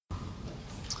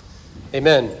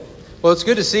Amen. Well, it's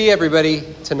good to see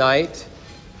everybody tonight.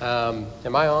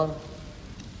 Am I on?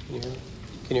 Can you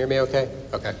hear me okay?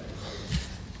 Okay.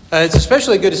 It's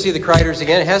especially good to see the Kreiders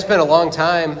again. It has been a long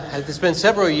time. It's been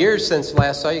several years since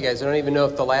last saw you guys. I don't even know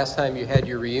if the last time you had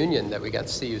your reunion that we got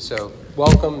to see you. So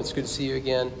welcome. It's good to see you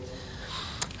again.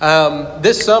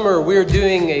 This summer, we're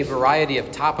doing a variety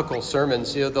of topical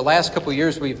sermons. The last couple of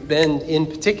years, we've been in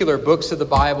particular books of the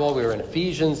Bible. We were in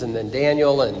Ephesians and then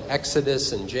Daniel and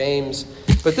Exodus and James.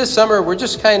 But this summer, we're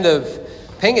just kind of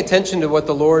paying attention to what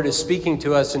the Lord is speaking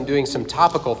to us and doing some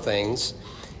topical things.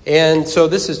 And so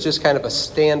this is just kind of a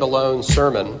standalone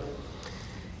sermon.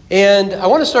 And I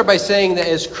want to start by saying that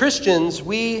as Christians,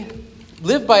 we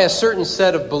live by a certain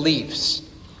set of beliefs.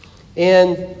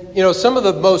 And, some of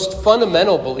the most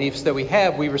fundamental beliefs that we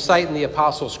have, we recite in the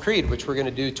Apostles' Creed, which we're going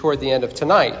to do toward the end of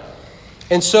tonight.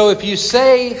 And so if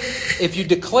you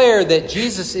declare that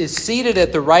Jesus is seated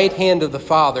at the right hand of the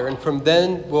Father, and from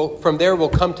there will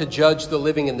come to judge the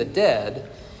living and the dead,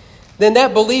 then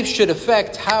that belief should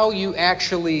affect how you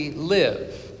actually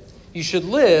live. You should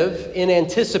live in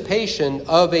anticipation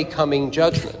of a coming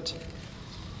judgment.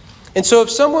 And so if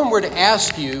someone were to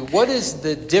ask you, what is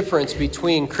the difference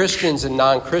between Christians and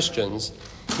non-Christians,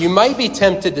 you might be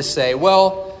tempted to say,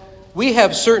 well, we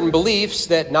have certain beliefs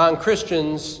that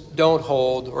non-Christians don't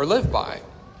hold or live by.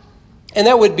 And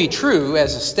that would be true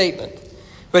as a statement.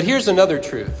 But here's another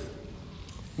truth.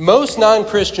 Most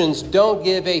non-Christians don't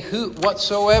give a hoot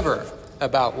whatsoever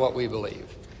about what we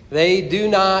believe. They do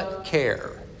not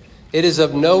care. It is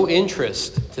of no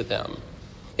interest to them.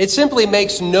 It simply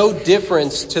makes no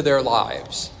difference to their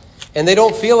lives. And they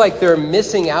don't feel like they're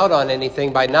missing out on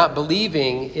anything by not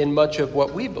believing in much of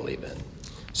what we believe in.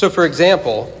 So, for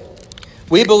example,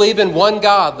 we believe in one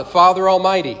God, the Father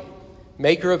Almighty,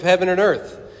 maker of heaven and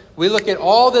earth. We look at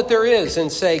all that there is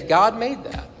and say, God made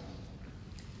that.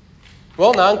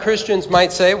 Well, non-Christians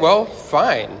might say, well,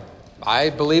 fine.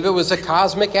 I believe it was a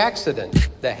cosmic accident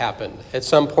that happened at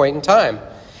some point in time.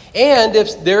 And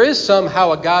if there is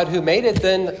somehow a God who made it,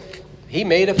 then he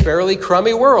made a fairly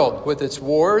crummy world with its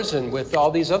wars and with all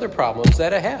these other problems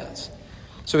that it has.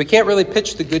 So we can't really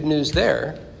pitch the good news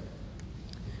there.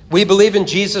 We believe in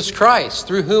Jesus Christ,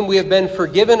 through whom we have been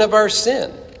forgiven of our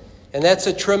sin. And that's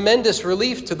a tremendous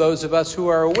relief to those of us who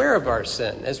are aware of our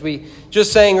sin. As we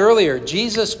just sang earlier,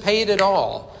 Jesus paid it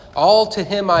all. All to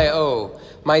him I owe.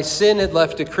 My sin had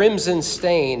left a crimson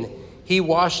stain. He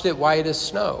washed it white as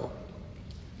snow.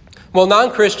 Well,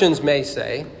 non-Christians may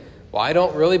say, well, I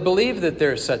don't really believe that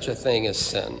there's such a thing as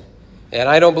sin. And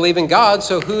I don't believe in God,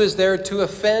 so who is there to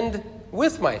offend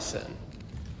with my sin?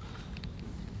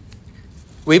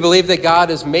 We believe that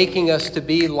God is making us to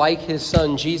be like his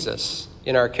son Jesus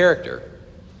in our character.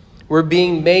 We're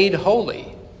being made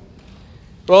holy.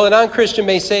 Well, a non-Christian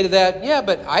may say to that, yeah,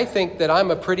 but I think that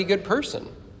I'm a pretty good person.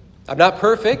 I'm not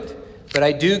perfect, but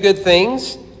I do good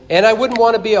things. And I wouldn't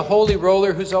want to be a holy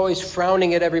roller who's always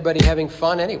frowning at everybody having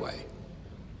fun anyway.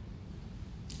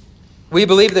 We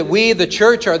believe that we, the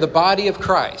church, are the body of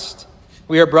Christ.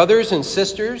 We are brothers and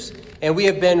sisters, and we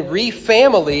have been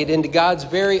re-familied into God's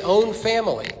very own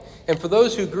family. And for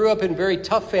those who grew up in very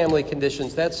tough family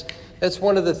conditions, that's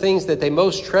one of the things that they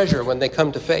most treasure when they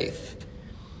come to faith.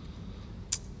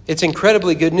 It's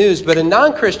incredibly good news, but a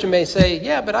non-Christian may say,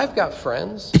 yeah, but I've got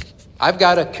friends. I've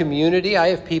got a community. I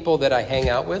have people that I hang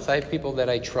out with. I have people that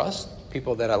I trust,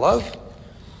 people that I love.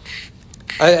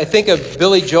 I think of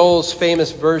Billy Joel's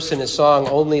famous verse in his song,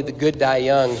 Only the Good Die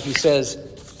Young. He says,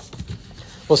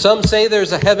 well, some say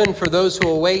there's a heaven for those who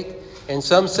will wait, and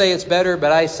some say it's better,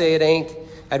 but I say it ain't.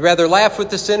 I'd rather laugh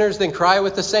with the sinners than cry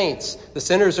with the saints. The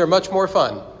sinners are much more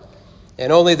fun,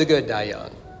 and only the good die young.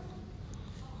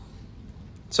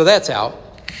 So that's out.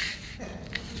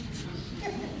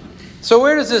 So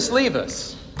where does this leave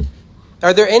us?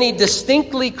 Are there any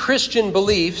distinctly Christian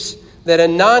beliefs that a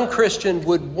non-Christian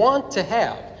would want to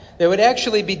have, that would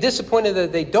actually be disappointed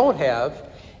that they don't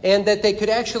have, and that they could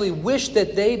actually wish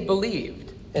that they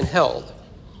believed and held?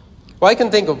 Well, I can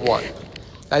think of one.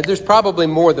 There's probably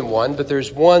more than one, but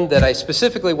there's one that I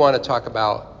specifically want to talk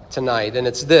about tonight, and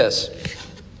it's this.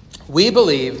 We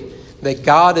believe that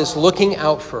God is looking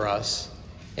out for us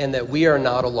and that we are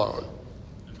not alone.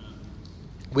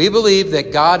 We believe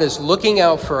that God is looking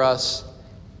out for us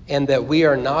and that we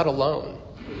are not alone.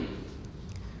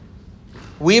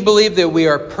 We believe that we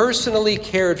are personally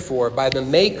cared for by the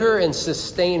maker and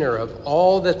sustainer of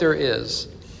all that there is,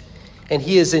 and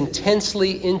he is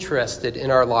intensely interested in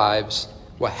our lives,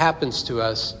 what happens to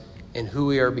us, and who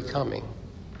we are becoming.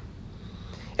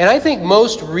 And I think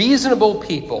most reasonable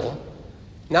people,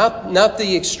 not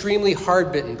the extremely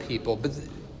hard-bitten people, but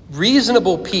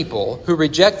reasonable people who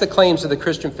reject the claims of the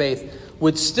Christian faith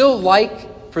would still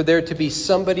like for there to be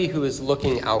somebody who is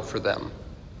looking out for them.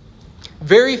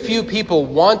 Very few people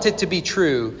want it to be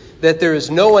true that there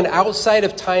is no one outside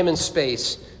of time and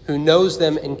space who knows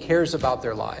them and cares about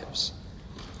their lives.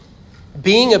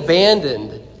 Being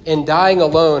abandoned and dying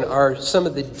alone are some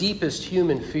of the deepest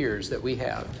human fears that we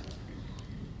have.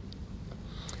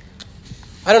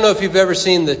 I don't know if you've ever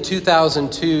seen the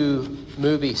 2002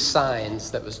 movie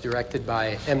Signs that was directed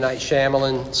by M. Night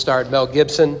Shyamalan, starred Mel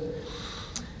Gibson.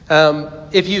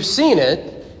 If you've seen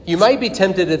it, you might be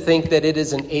tempted to think that it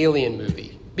is an alien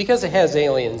movie because it has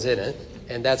aliens in it,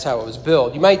 and that's how it was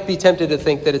built. You might be tempted to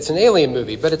think that it's an alien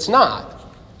movie, but it's not.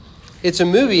 It's a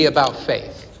movie about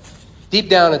faith. Deep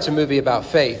down, it's a movie about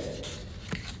faith.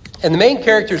 And the main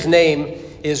character's name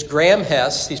is Graham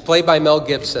Hess. He's played by Mel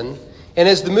Gibson. And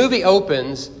as the movie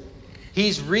opens,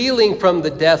 he's reeling from the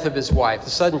death of his wife, the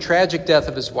sudden tragic death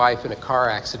of his wife in a car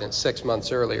accident 6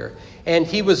 months earlier. And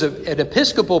he was an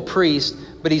Episcopal priest,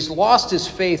 but he's lost his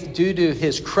faith due to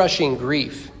his crushing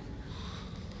grief.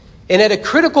 And at a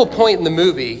critical point in the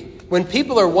movie, when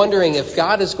people are wondering if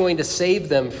God is going to save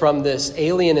them from this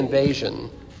alien invasion,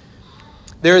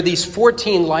 there are these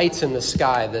 14 lights in the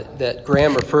sky that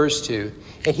Graham refers to.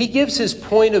 And he gives his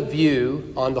point of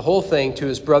view on the whole thing to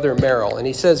his brother Merrill. And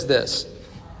he says this: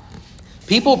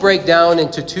 people break down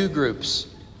into two groups.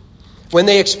 When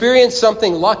they experience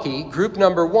something lucky, group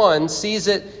number one sees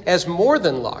it as more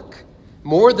than luck,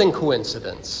 more than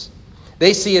coincidence.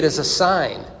 They see it as a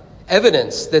sign,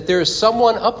 evidence that there is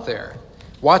someone up there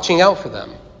watching out for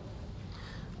them.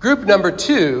 Group number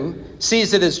two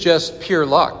sees it as just pure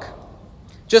luck,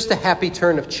 just a happy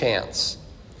turn of chance.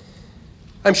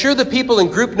 I'm sure the people in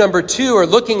group number two are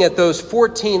looking at those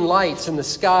 14 lights in the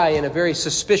sky in a very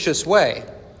suspicious way.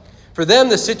 For them,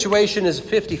 the situation is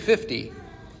 50-50.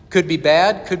 Could be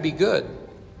bad, could be good.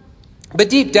 But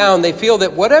deep down, they feel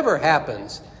that whatever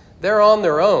happens, they're on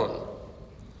their own.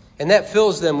 And that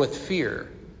fills them with fear.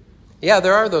 Yeah,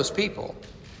 there are those people.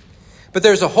 But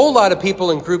there's a whole lot of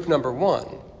people in group number one.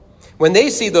 When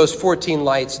they see those 14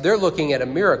 lights, they're looking at a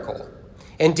miracle.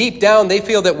 And deep down, they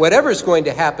feel that whatever's going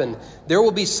to happen, there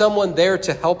will be someone there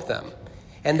to help them.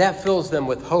 And that fills them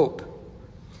with hope.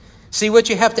 See, what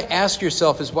you have to ask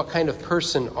yourself is, what kind of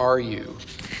person are you?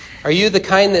 Are you the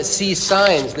kind that sees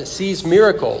signs, that sees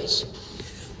miracles?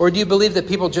 Or do you believe that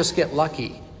people just get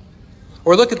lucky?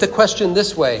 Or look at the question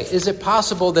this way: is it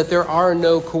possible that there are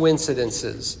no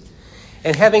coincidences?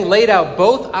 And having laid out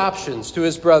both options to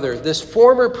his brother, this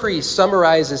former priest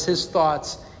summarizes his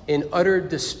thoughts in utter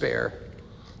despair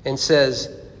and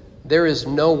says, there is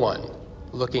no one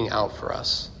looking out for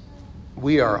us.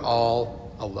 We are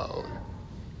all alone.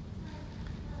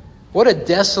 What a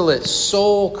desolate,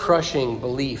 soul-crushing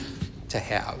belief to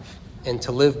have and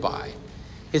to live by.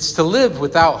 It's to live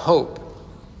without hope.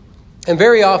 And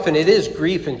very often it is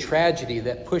grief and tragedy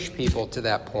that push people to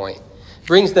that point,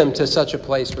 brings them to such a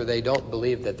place where they don't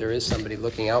believe that there is somebody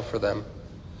looking out for them.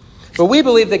 But we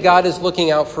believe that God is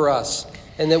looking out for us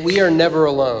and that we are never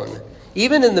alone,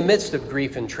 even in the midst of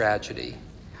grief and tragedy.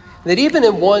 That even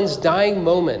in one's dying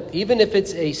moment, even if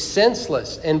it's a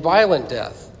senseless and violent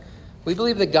death, we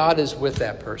believe that God is with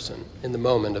that person in the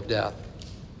moment of death.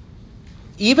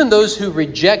 Even those who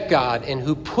reject God and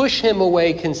who push him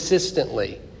away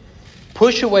consistently,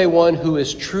 push away one who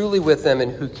is truly with them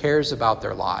and who cares about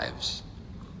their lives.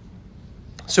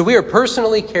 So we are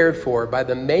personally cared for by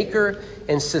the maker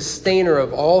and sustainer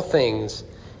of all things,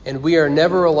 and we are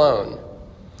never alone.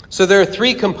 So there are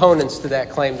three components to that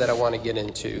claim that I want to get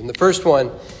into. And the first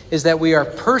one is that we are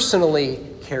personally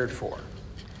cared for.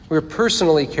 We're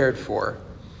personally cared for.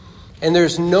 And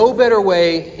there's no better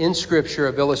way in Scripture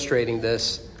of illustrating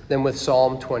this than with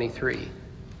Psalm 23.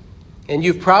 And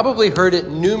you've probably heard it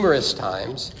numerous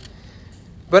times,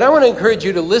 but I want to encourage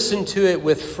you to listen to it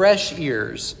with fresh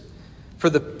ears for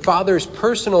the Father's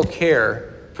personal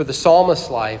care for the psalmist's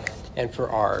life and for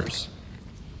ours.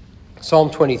 Psalm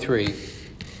 23.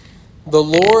 The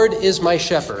Lord is my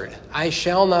shepherd, I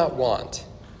shall not want.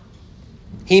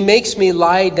 He makes me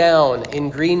lie down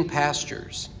in green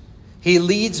pastures. He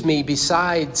leads me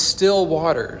beside still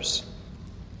waters.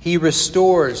 He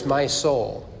restores my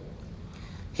soul.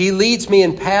 He leads me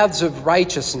in paths of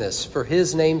righteousness for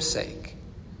his name's sake.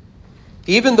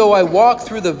 Even though I walk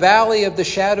through the valley of the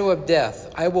shadow of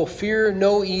death, I will fear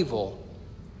no evil,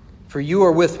 for you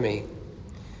are with me.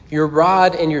 Your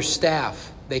rod and your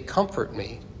staff, they comfort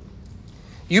me.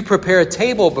 You prepare a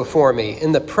table before me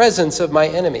in the presence of my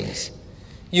enemies.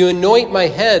 You anoint my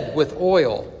head with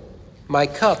oil. My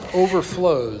cup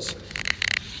overflows.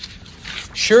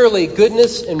 Surely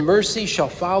goodness and mercy shall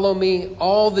follow me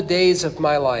all the days of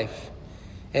my life,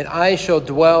 and I shall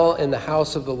dwell in the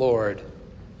house of the Lord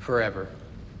forever.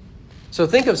 So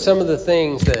think of some of the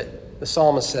things that the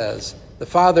psalmist says. The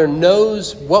Father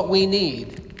knows what we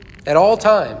need at all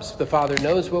times. The Father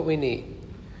knows what we need.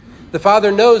 The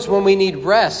Father knows when we need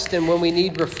rest and when we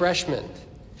need refreshment.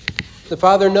 The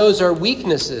Father knows our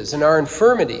weaknesses and our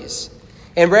infirmities.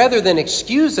 And rather than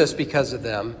excuse us because of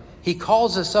them, he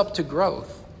calls us up to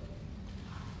growth.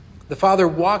 The Father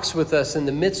walks with us in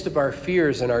the midst of our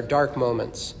fears and our dark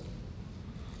moments.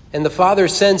 And the Father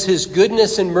sends his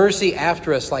goodness and mercy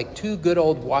after us like two good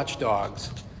old watchdogs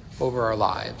over our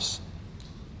lives.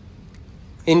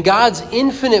 In God's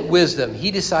infinite wisdom,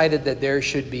 he decided that there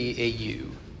should be a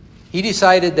you. He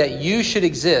decided that you should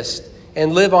exist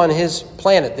and live on his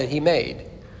planet that he made.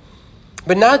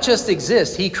 But not just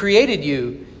exist, he created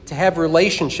you to have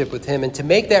relationship with him and to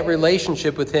make that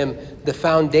relationship with him the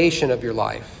foundation of your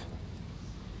life.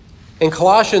 In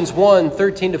Colossians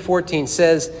 1:13-14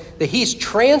 says that he's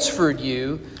transferred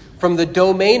you from the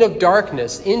domain of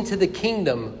darkness into the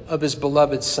kingdom of his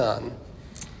beloved Son.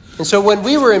 And so when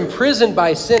we were imprisoned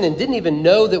by sin and didn't even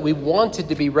know that we wanted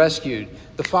to be rescued,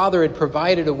 the Father had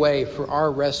provided a way for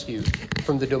our rescue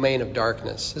from the domain of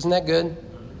darkness. Isn't that good?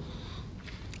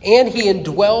 And he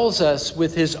indwells us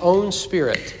with his own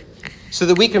Spirit so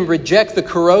that we can reject the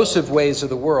corrosive ways of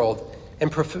the world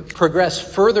and progress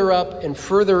further up and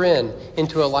further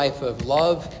into a life of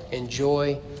love and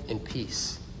joy and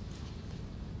peace.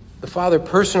 The Father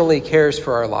personally cares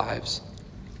for our lives.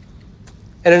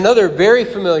 And another very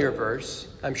familiar verse,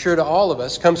 I'm sure to all of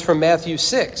us, comes from Matthew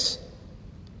 6.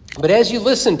 But as you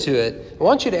listen to it, I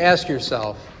want you to ask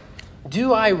yourself,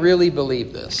 do I really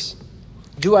believe this?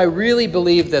 Do I really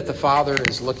believe that the Father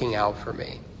is looking out for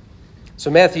me? So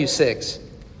Matthew 6,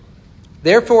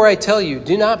 therefore I tell you,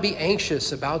 do not be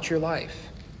anxious about your life,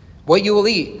 what you will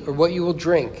eat or what you will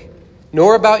drink,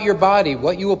 nor about your body,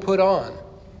 what you will put on.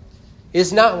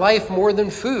 Is not life more than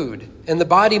food, and the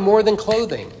body more than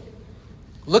clothing?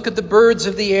 Look at the birds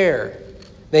of the air.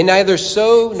 They neither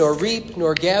sow nor reap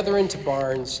nor gather into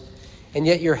barns, and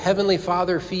yet your heavenly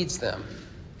Father feeds them.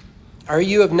 Are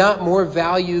you of not more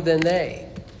value than they?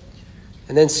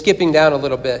 And then skipping down a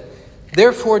little bit.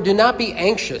 Therefore, do not be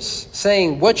anxious,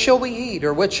 saying, what shall we eat,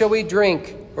 or what shall we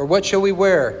drink, or what shall we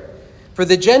wear? For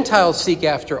the Gentiles seek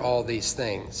after all these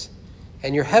things,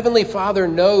 and your heavenly Father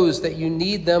knows that you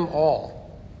need them all.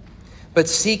 But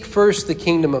seek first the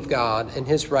kingdom of God and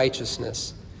his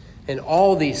righteousness, and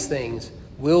all these things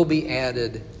will be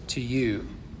added to you.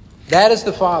 That is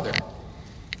the Father.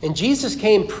 And Jesus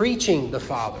came preaching the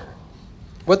Father,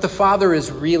 what the Father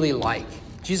is really like.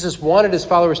 Jesus wanted his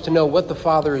followers to know what the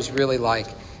Father is really like,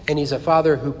 and he's a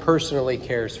Father who personally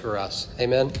cares for us.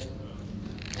 Amen?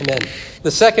 Amen.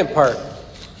 The second part,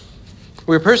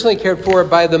 we're personally cared for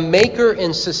by the maker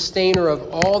and sustainer of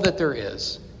all that there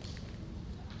is.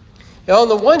 Now, on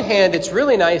the one hand, it's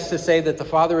really nice to say that the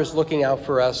Father is looking out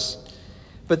for us,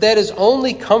 but that is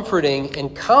only comforting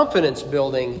and confidence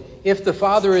building if the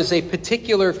Father is a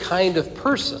particular kind of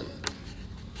person.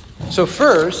 So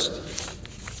first,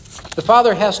 the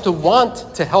Father has to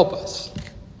want to help us.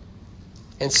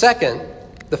 And second,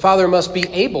 the Father must be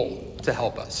able to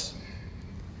help us.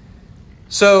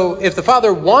 So if the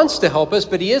Father wants to help us,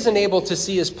 but he isn't able to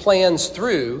see his plans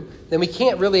through, then we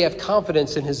can't really have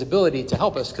confidence in his ability to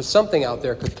help us because something out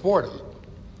there could thwart him.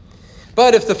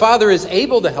 But if the Father is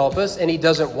able to help us and he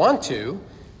doesn't want to,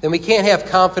 then we can't have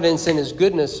confidence in his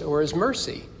goodness or his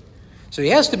mercy. So he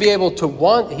has to be able to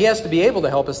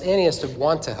help us, and he has to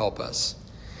want to help us.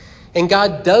 And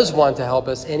God does want to help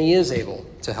us, and he is able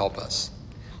to help us.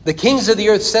 The kings of the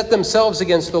earth set themselves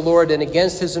against the Lord and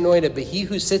against his anointed, but he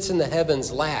who sits in the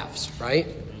heavens laughs, right?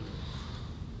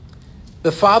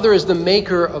 The Father is the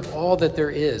maker of all that there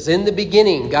is. In the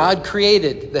beginning, God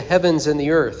created the heavens and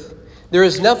the earth. There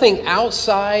is nothing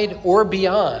outside or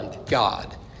beyond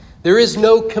God. There is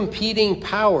no competing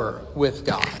power with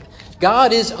God.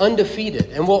 God is undefeated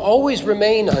and will always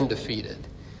remain undefeated.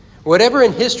 Whatever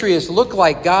in history has looked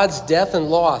like God's death and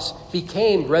loss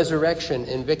became resurrection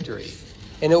and victory.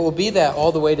 And it will be that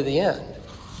all the way to the end.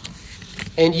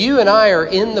 And you and I are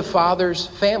in the Father's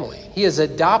family. He has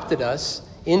adopted us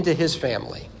into his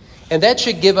family. And that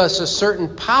should give us a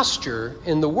certain posture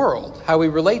in the world, how we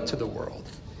relate to the world.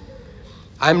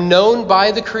 I'm known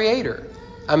by the Creator.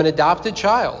 I'm an adopted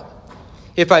child.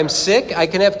 If I'm sick, I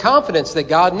can have confidence that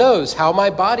God knows how my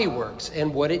body works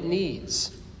and what it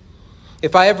needs.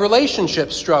 If I have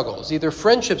relationship struggles, either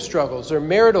friendship struggles or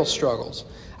marital struggles,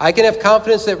 I can have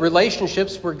confidence that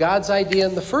relationships were God's idea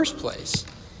in the first place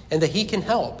and that he can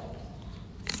help.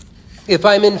 If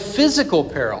I'm in physical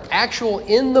peril, actual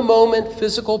in-the-moment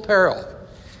physical peril,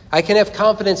 I can have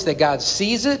confidence that God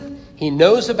sees it, He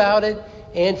knows about it,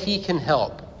 and He can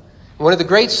help. One of the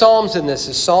great Psalms in this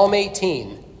is Psalm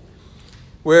 18,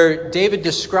 where David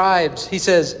describes, he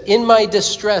says, "In my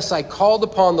distress I called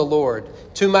upon the Lord.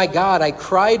 To my God I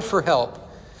cried for help.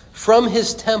 From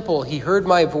His temple He heard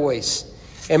my voice,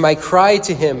 and my cry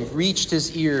to Him reached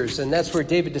His ears." And that's where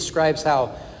David describes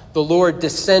how the Lord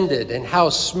descended and how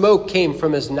smoke came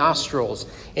from His nostrils,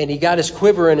 and He got His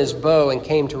quiver and His bow and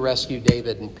came to rescue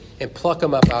David and pluck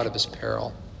him up out of his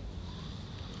peril.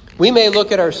 We may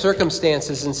look at our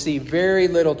circumstances and see very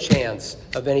little chance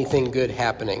of anything good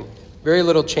happening, very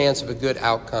little chance of a good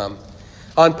outcome.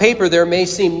 On paper, there may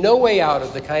seem no way out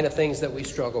of the kind of things that we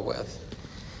struggle with.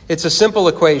 It's a simple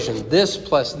equation. This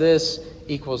plus this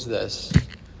equals this.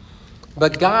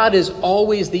 But God is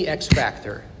always the X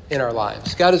factor in our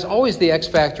lives. God is always the X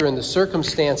factor in the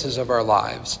circumstances of our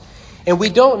lives. And we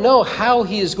don't know how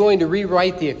He is going to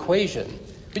rewrite the equation.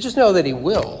 We just know that He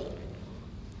will.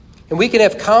 And we can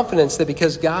have confidence that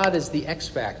because God is the X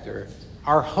factor,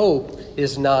 our hope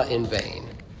is not in vain.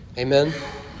 Amen?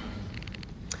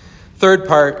 Third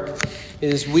part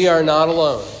is we are not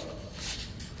alone.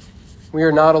 We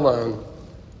are not alone.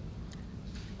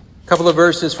 A couple of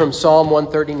verses from Psalm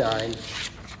 139.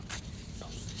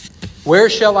 "Where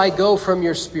shall I go from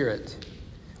your spirit?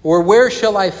 Or where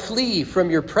shall I flee from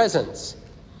your presence?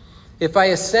 If I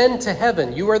ascend to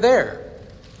heaven, you are there.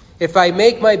 If I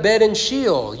make my bed in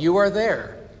Sheol, you are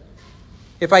there.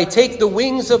 If I take the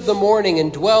wings of the morning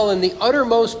and dwell in the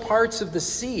uttermost parts of the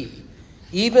sea,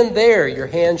 even there your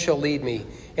hand shall lead me,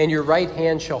 and your right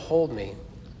hand shall hold me.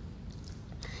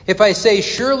 If I say,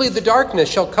 surely the darkness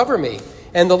shall cover me,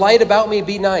 and the light about me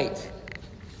be night,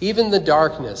 even the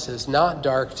darkness is not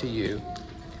dark to you.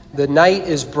 The night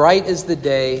is bright as the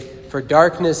day, for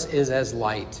darkness is as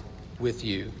light with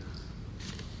you."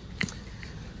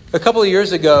 A couple of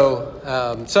years ago,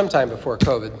 sometime before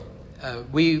COVID,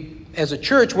 we as a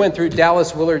church went through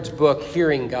Dallas Willard's book,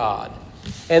 Hearing God.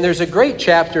 And there's a great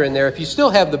chapter in there. If you still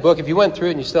have the book, if you went through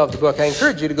it and you still have the book, I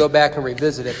encourage you to go back and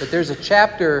revisit it. But there's a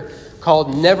chapter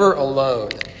called Never Alone.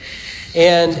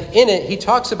 And in it, he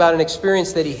talks about an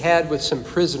experience that he had with some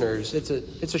prisoners.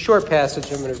 It's a short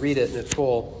passage. I'm going to read it in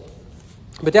full.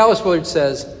 But Dallas Willard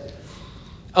says,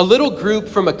 "A little group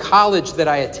from a college that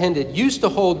I attended used to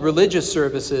hold religious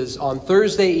services on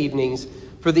Thursday evenings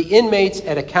for the inmates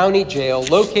at a county jail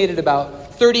located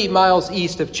about 30 miles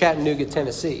east of Chattanooga,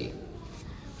 Tennessee.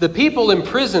 The people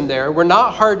imprisoned there were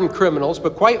not hardened criminals,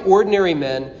 but quite ordinary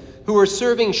men who were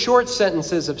serving short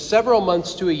sentences of several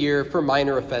months to a year for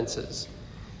minor offenses.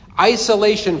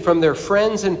 Isolation from their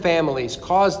friends and families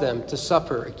caused them to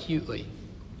suffer acutely.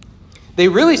 They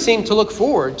really seemed to look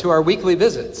forward to our weekly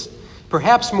visits,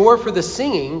 perhaps more for the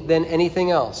singing than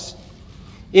anything else.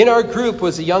 In our group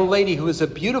was a young lady who was a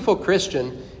beautiful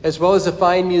Christian as well as a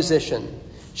fine musician.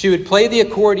 She would play the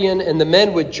accordion, and the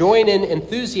men would join in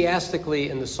enthusiastically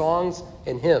in the songs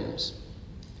and hymns.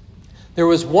 There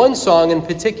was one song in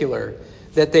particular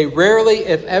that they rarely,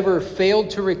 if ever, failed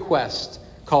to request,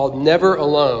 called Never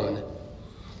Alone.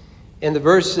 And the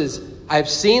verse is, I've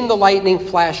seen the lightning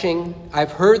flashing,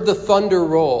 I've heard the thunder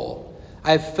roll,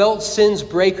 I've felt sin's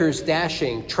breakers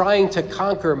dashing, trying to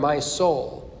conquer my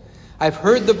soul. I've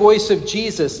heard the voice of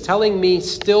Jesus telling me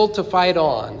still to fight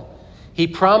on. He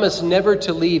promised never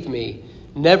to leave me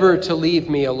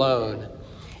alone.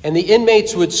 And the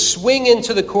inmates would swing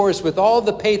into the chorus with all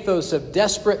the pathos of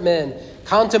desperate men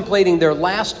contemplating their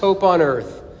last hope on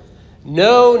earth.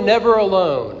 No, never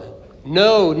alone.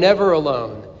 No, never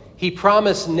alone. He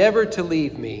promised never to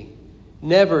leave me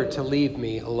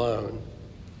alone.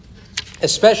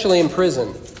 Especially in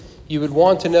prison, you would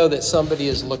want to know that somebody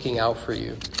is looking out for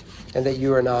you and that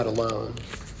you are not alone.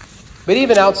 But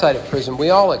even outside of prison,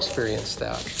 we all experience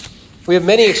that. We have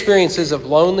many experiences of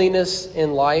loneliness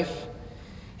in life.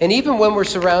 And even when we're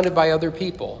surrounded by other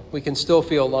people, we can still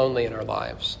feel lonely in our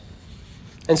lives.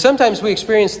 And sometimes we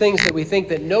experience things that we think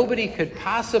that nobody could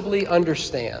possibly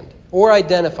understand or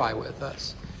identify with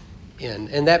us in.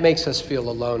 And that makes us feel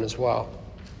alone as well.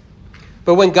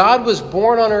 But when God was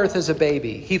born on earth as a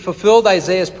baby, he fulfilled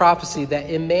Isaiah's prophecy that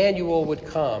Emmanuel would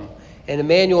come. And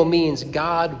Emmanuel means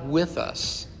God with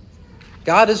us.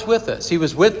 God is with us. He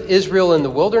was with Israel in the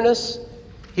wilderness.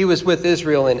 He was with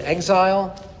Israel in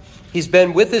exile. He's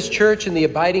been with his church in the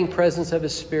abiding presence of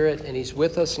his Spirit, and he's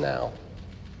with us now.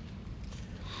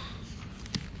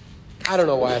 I don't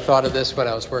know why I thought of this when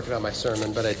I was working on my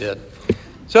sermon, but I did.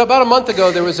 So about a month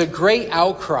ago, there was a great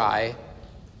outcry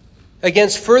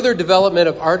against further development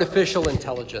of artificial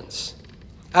intelligence.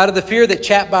 Out of the fear that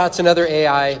chatbots and other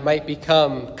AI might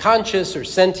become conscious or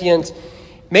sentient,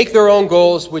 make their own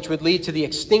goals, which would lead to the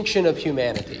extinction of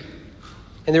humanity.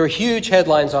 And there were huge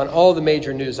headlines on all the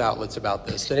major news outlets about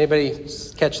this. Did anybody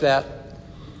catch that?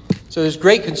 So there's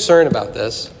great concern about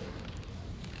this.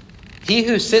 He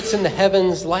who sits in the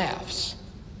heavens laughs.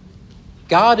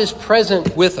 God is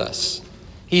present with us.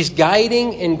 He's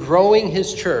guiding and growing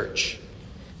his church.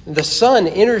 The Son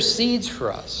intercedes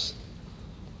for us.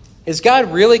 Is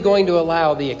God really going to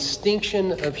allow the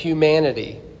extinction of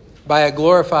humanity by a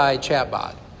glorified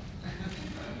chatbot?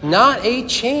 Not a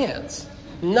chance.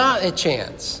 Not a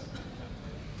chance.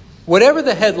 Whatever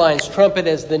the headlines trumpet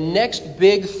as the next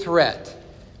big threat,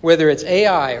 whether it's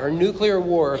AI or nuclear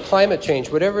war or climate change,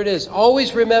 whatever it is,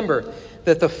 always remember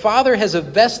that the Father has a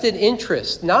vested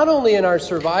interest, not only in our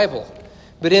survival,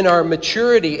 but in our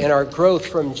maturity and our growth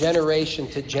from generation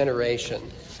to generation.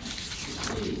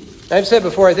 I've said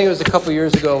before, I think it was a couple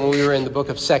years ago when we were in the book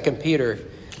of 2 Peter,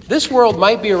 this world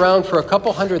might be around for a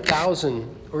couple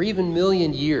 100,000 or even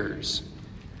million years.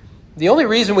 The only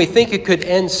reason we think it could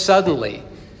end suddenly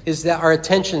is that our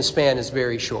attention span is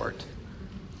very short.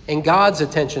 And God's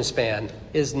attention span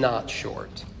is not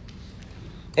short.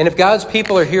 And if God's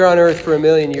people are here on earth for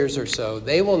 1,000,000 years or so,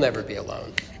 they will never be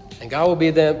alone. And God will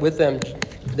be with them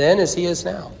then as he is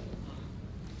now.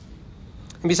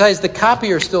 And besides, the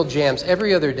copier still jams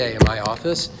every other day in my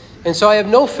office. And so I have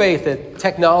no faith that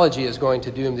technology is going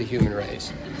to doom the human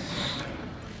race.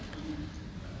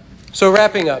 So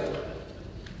wrapping up,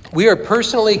 we are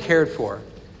personally cared for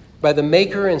by the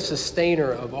maker and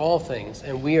sustainer of all things,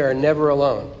 and we are never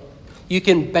alone. You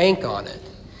can bank on it.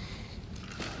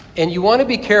 And you want to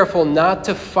be careful not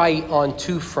to fight on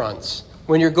two fronts.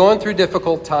 When you're going through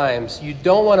difficult times, you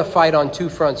don't want to fight on two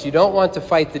fronts. You don't want to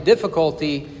fight the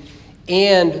difficulty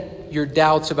and your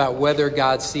doubts about whether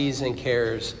God sees and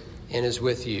cares and is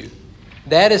with you.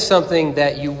 That is something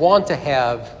that you want to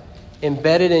have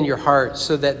embedded in your heart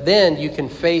so that then you can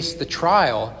face the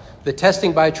trial, the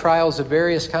testing by trials of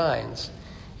various kinds.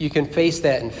 You can face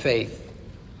that in faith.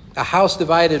 A house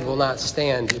divided will not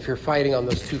stand if you're fighting on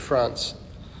those two fronts.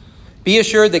 Be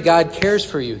assured that God cares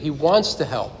for you. He wants to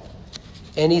help,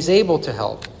 and he's able to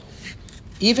help,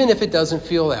 even if it doesn't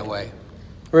feel that way.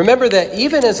 Remember that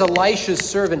even as Elisha's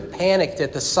servant panicked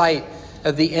at the sight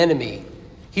of the enemy,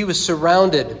 he was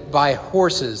surrounded by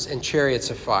horses and chariots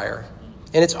of fire.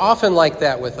 And it's often like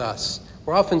that with us.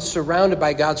 We're often surrounded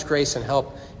by God's grace and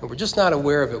help, and we're just not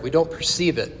aware of it. We don't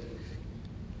perceive it.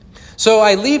 So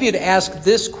I leave you to ask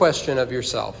this question of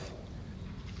yourself.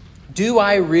 Do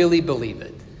I really believe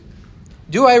it?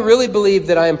 Do I really believe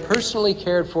that I am personally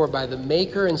cared for by the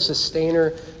maker and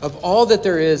sustainer of all that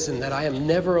there is and that I am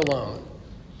never alone?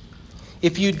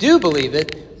 If you do believe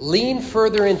it, lean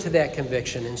further into that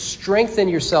conviction and strengthen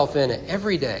yourself in it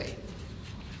every day.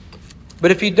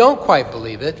 But if you don't quite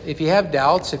believe it, if you have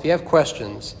doubts, if you have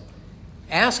questions,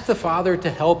 ask the Father to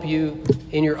help you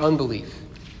in your unbelief.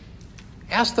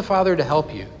 Ask the Father to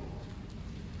help you.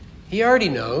 He already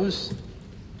knows.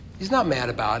 He's not mad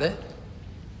about it.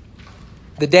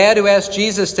 The dad who asked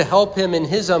Jesus to help him in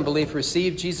his unbelief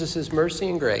received Jesus' mercy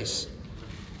and grace.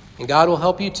 And God will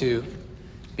help you too,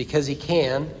 because he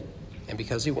can and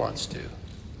because he wants to.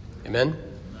 Amen?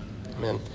 Amen.